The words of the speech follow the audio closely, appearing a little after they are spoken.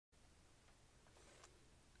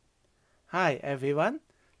Hi everyone,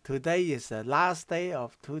 today is the last day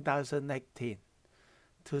of 2018.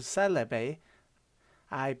 To celebrate,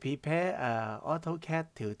 I prepare an AutoCAD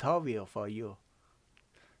tutorial for you,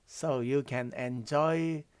 so you can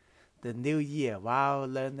enjoy the new year while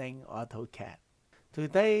learning AutoCAD.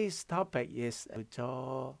 Today's topic is to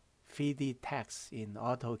draw 3D text in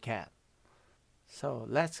AutoCAD. So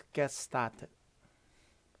let's get started.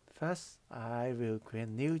 First, I will create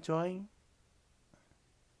new drawing.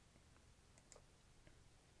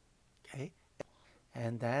 Okay.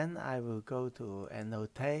 And then I will go to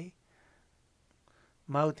annotate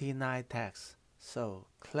multi-line text. So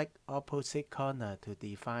click opposite corner to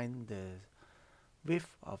define the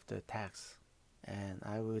width of the text. And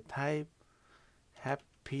I will type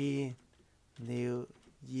Happy New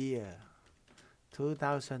Year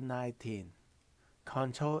 2019.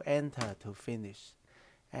 Control Enter to finish.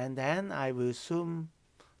 And then I will zoom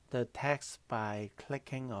the text by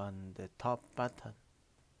clicking on the top button.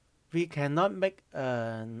 We cannot make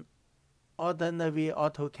an ordinary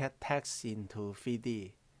AutoCAD text into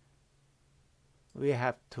 3D. We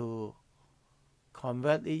have to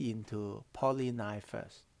convert it into polyline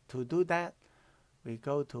first. To do that, we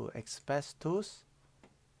go to Express Tools,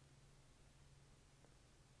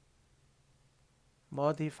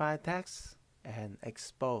 Modify Text, and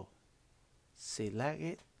Export. Select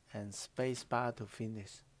it and spacebar to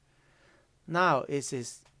finish. Now it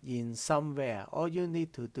is in somewhere. All you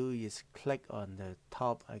need to do is click on the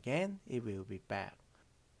top again. It will be back.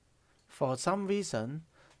 For some reason,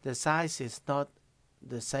 the size is not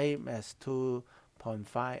the same as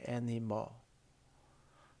 2.5 anymore.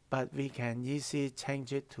 But we can easily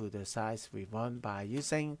change it to the size we want by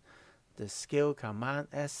using the Scale command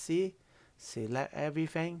SC. Select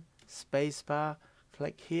everything, spacebar,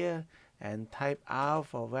 click here, and type R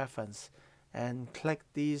for reference. And click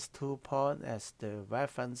these 2 points as the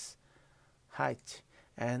reference height,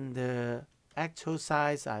 and the actual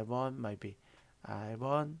size I want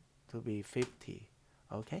to be 50.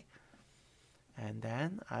 Okay, and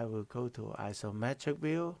then I will go to isometric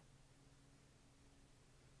view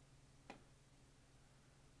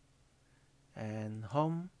and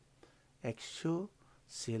home, extrude,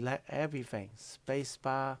 select everything,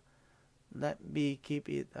 spacebar. Let me keep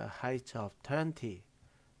it a height of 20.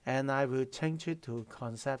 And I will change it to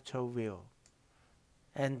conceptual view.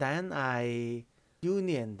 And then I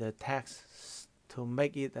union the text to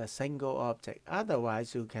make it a single object.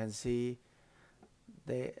 Otherwise, you can see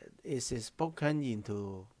it is broken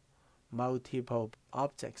into multiple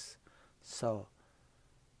objects. So,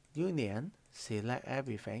 union, select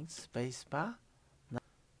everything, spacebar.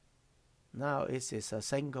 Now it is a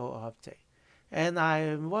single object. And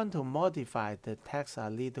I want to modify the text a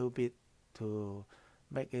little bit to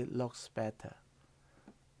make it looks better.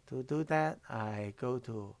 To do that, I go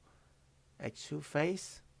to Extrude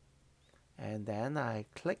Face, and then I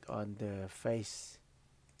click on the face.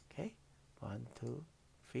 Okay, 1, 2,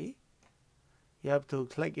 3. You have to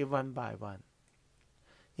click it one by one.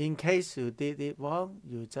 In case you did it wrong,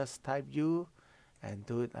 you just type U and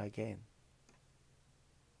do it again.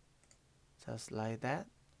 Just like that.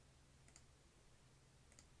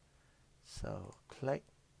 So click,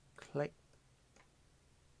 click,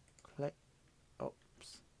 click,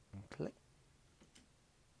 oops, and click,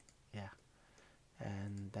 yeah,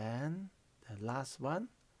 and then the last one,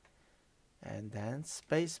 and then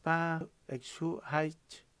spacebar, extrude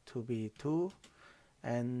height to be 2,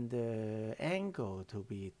 and the angle to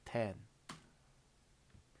be 10.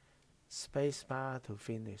 Spacebar to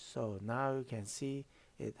finish. So now you can see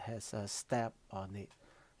it has a step on it.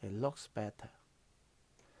 It looks better.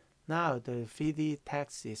 Now the 3D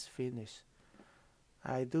text is finished.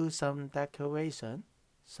 I do some decoration,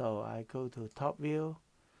 so I go to top view,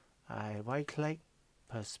 I right click,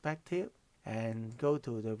 perspective, and go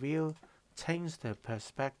to the view, change the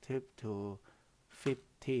perspective to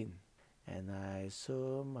 15, and I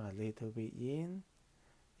zoom a little bit in.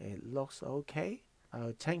 It looks okay.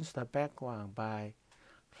 I'll change the background by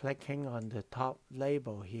clicking on the top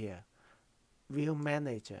label here, View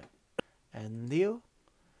Manager, and New,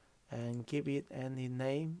 and give it any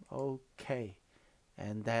name. Okay.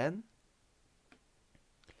 And then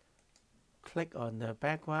click on the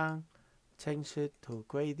background, change it to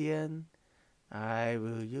gradient. I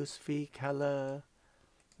will use 3 color.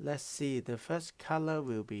 Let's see, the first color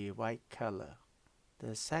will be white color.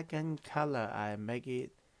 The second color, I make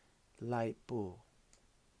it light blue.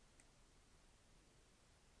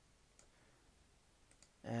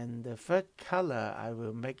 And the third color, I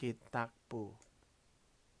will make it dark blue.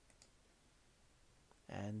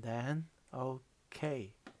 And then,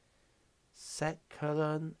 okay. Set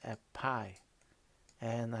current at pi,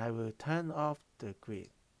 and I will turn off the grid.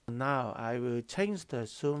 Now I will change the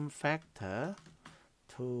zoom factor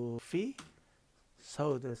to 3,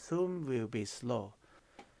 so the zoom will be slow.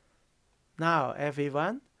 Now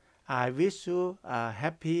everyone, I wish you a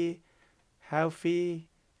happy, healthy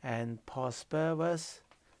and prosperous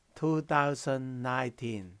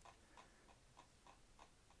 2019.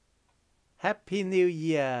 Happy New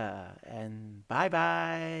Year and bye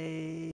bye.